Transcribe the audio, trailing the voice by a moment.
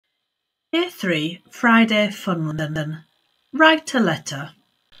Year 3, Friday Fun London. Write a letter.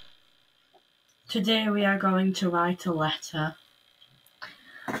 Today we are going to write a letter.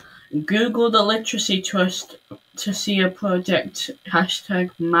 Google the Literacy Trust to see a project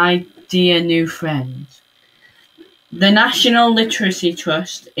 #MyDearNewFriend. The National Literacy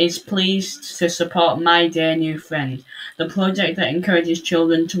Trust is pleased to support My Dear New Friend, the project that encourages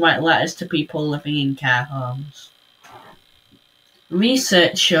children to write letters to people living in care homes.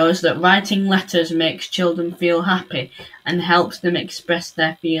 Research shows that writing letters makes children feel happy and helps them express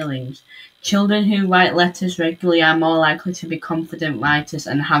their feelings. Children who write letters regularly are more likely to be confident writers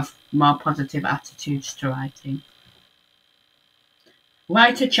and have more positive attitudes to writing.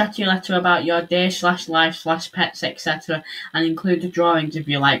 Write a chatty letter about your day/life/pets, etc. and include drawings if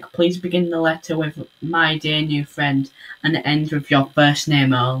you like. Please begin the letter with "My dear new friend" and end with your first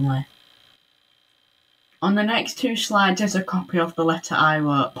name only. On the next 2 slides is a copy of the letter I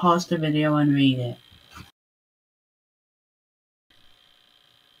wrote. Pause the video and read it.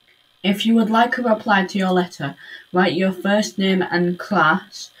 If you would like a reply to your letter, write your first name and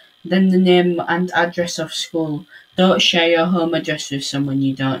class, then the name and address of school. Don't share your home address with someone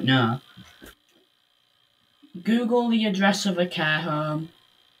you don't know. Google the address of a care home.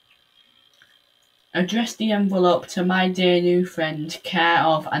 Address the envelope to "My Dear New Friend, care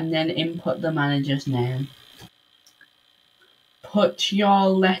of," and then input the manager's name. Put your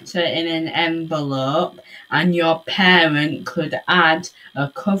letter in an envelope, and your parent could add a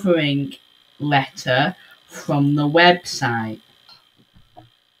covering letter from the website.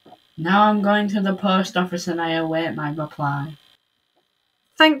 Now I'm going to the post office and I await my reply.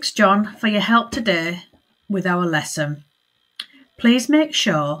 Thanks, John, for your help today with our lesson. Please make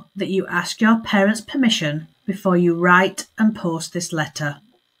sure that you ask your parents' permission before you write and post this letter.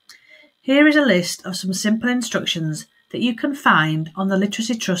 Here is a list of some simple instructions that you can find on the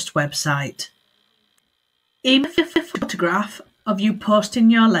Literacy Trust website. Email a photograph of you posting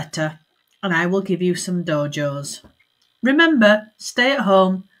your letter and I will give you some dojos. Remember, stay at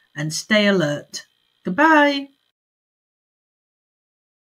home and stay alert. Goodbye.